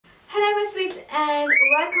sweets and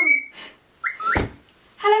welcome.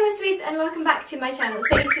 Hello my sweets and welcome back to my channel.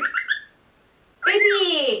 So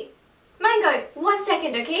baby Mango, 1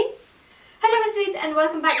 second, okay? Hello my sweets and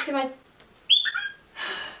welcome back to my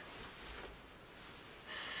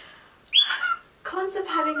cons of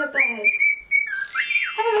having a bird.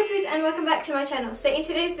 Hello my sweets and welcome back to my channel. So in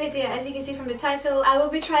today's video, as you can see from the title, I will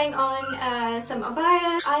be trying on some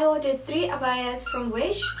abayas. I ordered 3 abayas from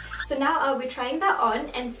Wish. So now I'll be trying that on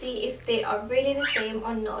and see if they are really the same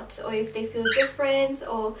or not, or if they feel different,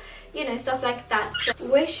 or you know, stuff like that. So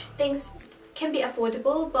Wish things can be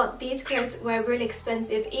affordable, but these clothes were really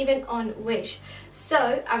expensive even on Wish.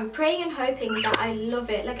 So I'm praying and hoping that I love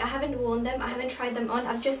it. Like, I haven't worn them, I haven't tried them on,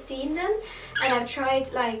 I've just seen them and I've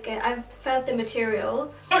tried, like I've felt the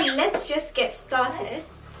material. And let's just get started.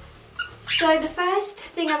 So the first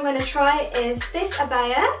thing I'm going to try is this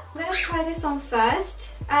abaya. I'm going to try this on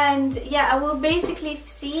first, and yeah, I will basically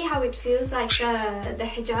see how it feels like the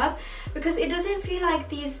hijab, because it doesn't feel like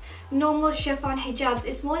these normal chiffon hijabs.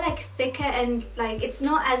 It's more like thicker and like it's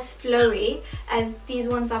not as flowy as these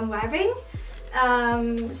ones I'm wearing.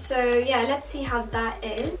 So yeah, let's see how that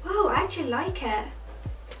is. Wow, I actually like it.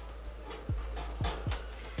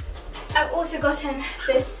 I've also gotten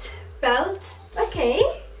this belt. Okay,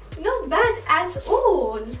 not bad at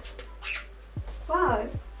all. Wow,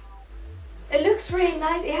 it looks really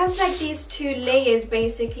nice. It has like these 2 layers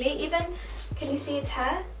basically. Even, can you see its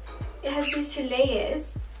hair? It has these 2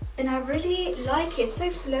 layers and I really like it. It's so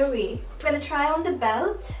flowy. I'm gonna try on the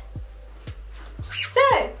belt.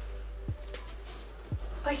 So,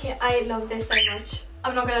 okay, I love this so much.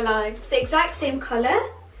 I'm not gonna lie. It's the exact same color,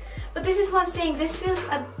 but this is what I'm saying. This feels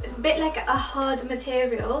a bit like a hard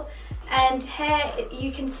material, and here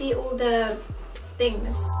you can see all the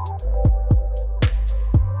things.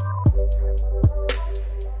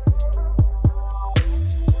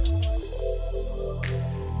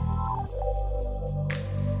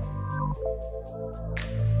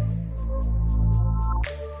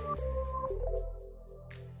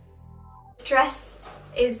 Dress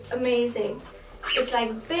is amazing. It's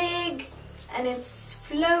like big and it's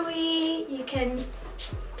flowy. You can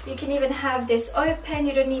even have this open.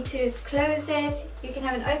 You don't need to close it. You can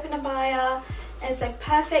have an open abaya, and it's like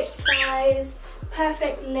perfect size,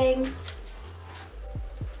 perfect length.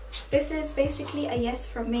 This is basically a yes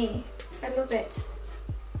from me. I love it.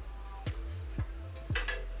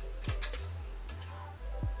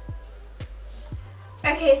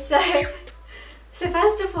 Okay, so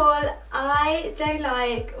first of all, I don't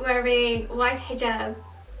like wearing white hijab.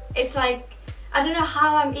 It's like, I don't know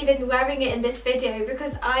how I'm even wearing it in this video,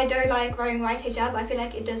 because I don't like wearing white hijab. I feel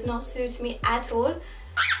like it does not suit me at all.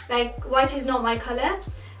 Like, white is not my color.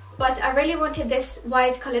 But I really wanted this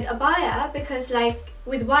white colored abaya, because like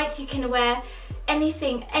with white you can wear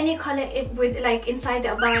anything, any color with like inside the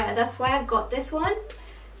abaya. That's why I got this one,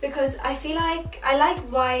 because I feel like I like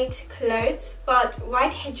white clothes, but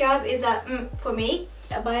white hijab is a for me.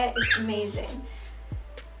 The abaya is amazing.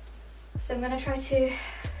 So I'm gonna try to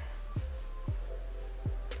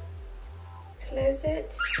close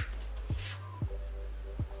it.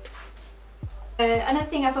 Another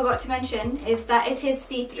thing I forgot to mention is that it is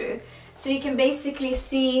see-through, so you can basically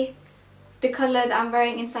see the color that I'm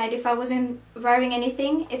wearing inside. If I wasn't wearing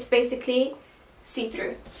anything, it's basically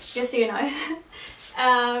see-through, just so you know.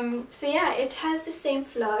 So yeah, it has the same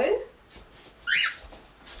flow.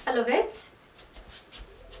 I love it.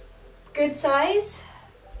 Good size.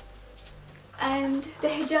 And the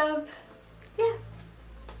hijab, yeah,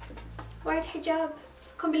 white hijab.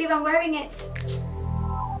 Can't believe I'm wearing it.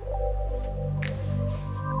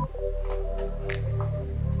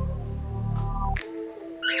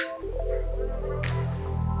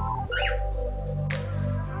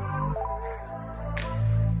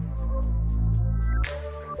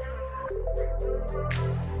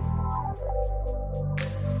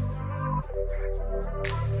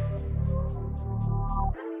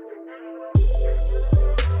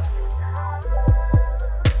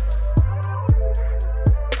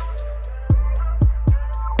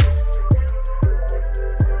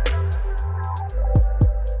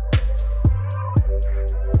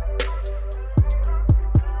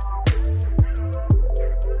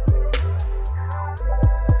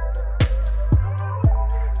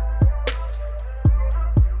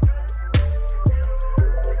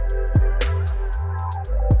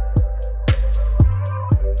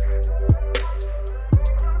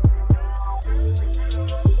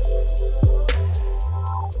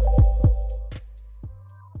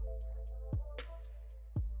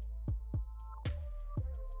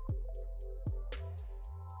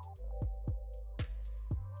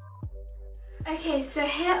 Okay, so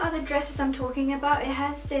here are the dresses I'm talking about. It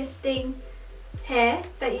has this thing here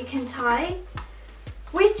that you can tie,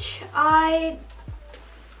 which I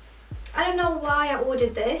don't know why I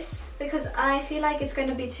ordered this, because I feel like it's going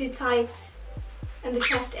to be too tight in the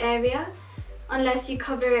chest area unless you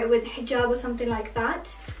cover it with hijab or something like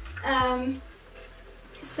that.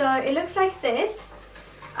 So it looks like this.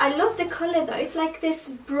 I love the colour though. It's like this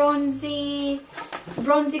bronzy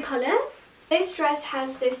colour. This dress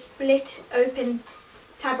has this split open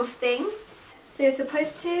type of thing. So you're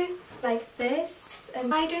supposed to like this,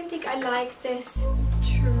 and I don't think I like this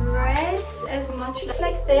dress as much. It's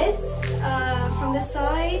like this from the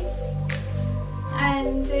sides,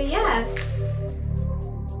 and yeah.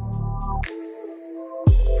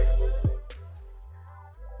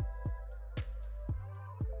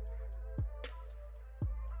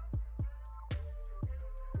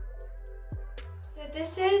 So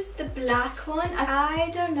this is the black one. I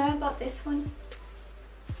don't know about this one.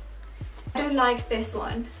 I don't like this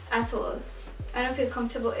one at all. I don't feel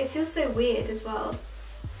comfortable. It feels so weird as well.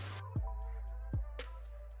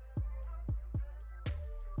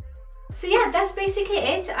 So yeah, that's basically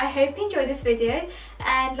it. I hope you enjoyed this video,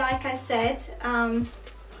 and like I said,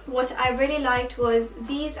 what I really liked was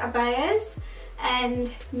these abayas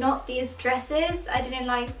and not these dresses. I didn't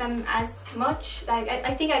like them as much. Like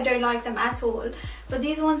I think I don't like them at all, but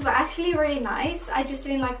these ones were actually really nice. I just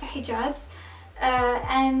didn't like the hijabs,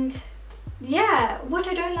 and yeah, what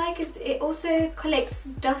I don't like is it also collects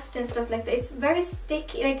dust and stuff like that. It's very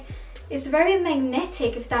sticky, like it's very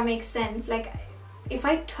magnetic, if that makes sense. Like if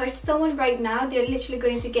I touch someone right now, they're literally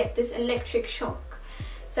going to get this electric shock.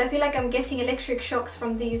 So I feel like I'm getting electric shocks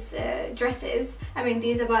from these dresses, I mean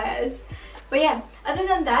these abayas. But yeah, other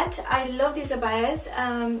than that, I love these abayas,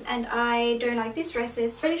 and I don't like these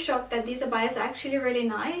dresses. Really shocked that these abayas are actually really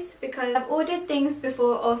nice, because I've ordered things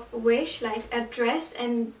before off Wish, like a dress,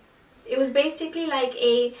 and it was basically like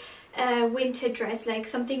a winter dress, like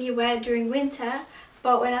something you wear during winter.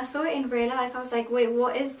 But when I saw it in real life, I was like, wait,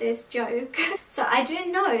 what is this joke? So I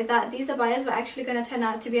didn't know that these abayas were actually going to turn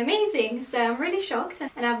out to be amazing. So I'm really shocked,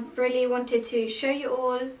 and I really wanted to show you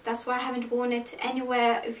all. That's why I haven't worn it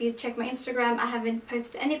anywhere. If you check my Instagram, I haven't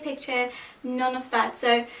posted any picture, none of that.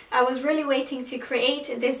 So I was really waiting to create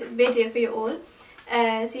this video for you all,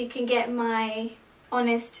 so you can get my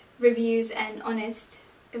honest reviews and honest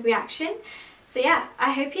reaction. So yeah,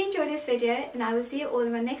 I hope you enjoyed this video, and I will see you all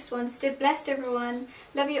in my next one. Stay blessed, everyone.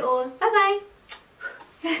 Love you all. Bye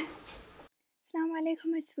bye. Assalamu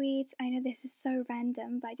alaikum, my sweets. I know this is so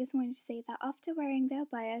random, but I just wanted to say that after wearing the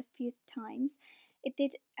abaya a few times, it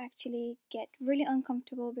did actually get really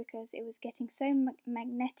uncomfortable, because it was getting so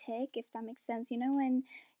magnetic, if that makes sense. You know, when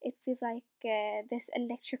it feels like this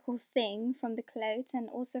electrical thing from the clothes and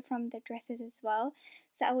also from the dresses as well.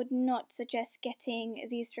 So I would not suggest getting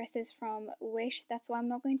these dresses from Wish. That's why I'm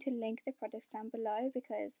not going to link the products down below,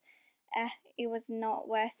 because it was not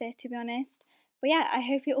worth it, to be honest. But yeah, I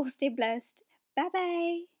hope you all stay blessed. Bye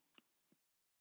bye.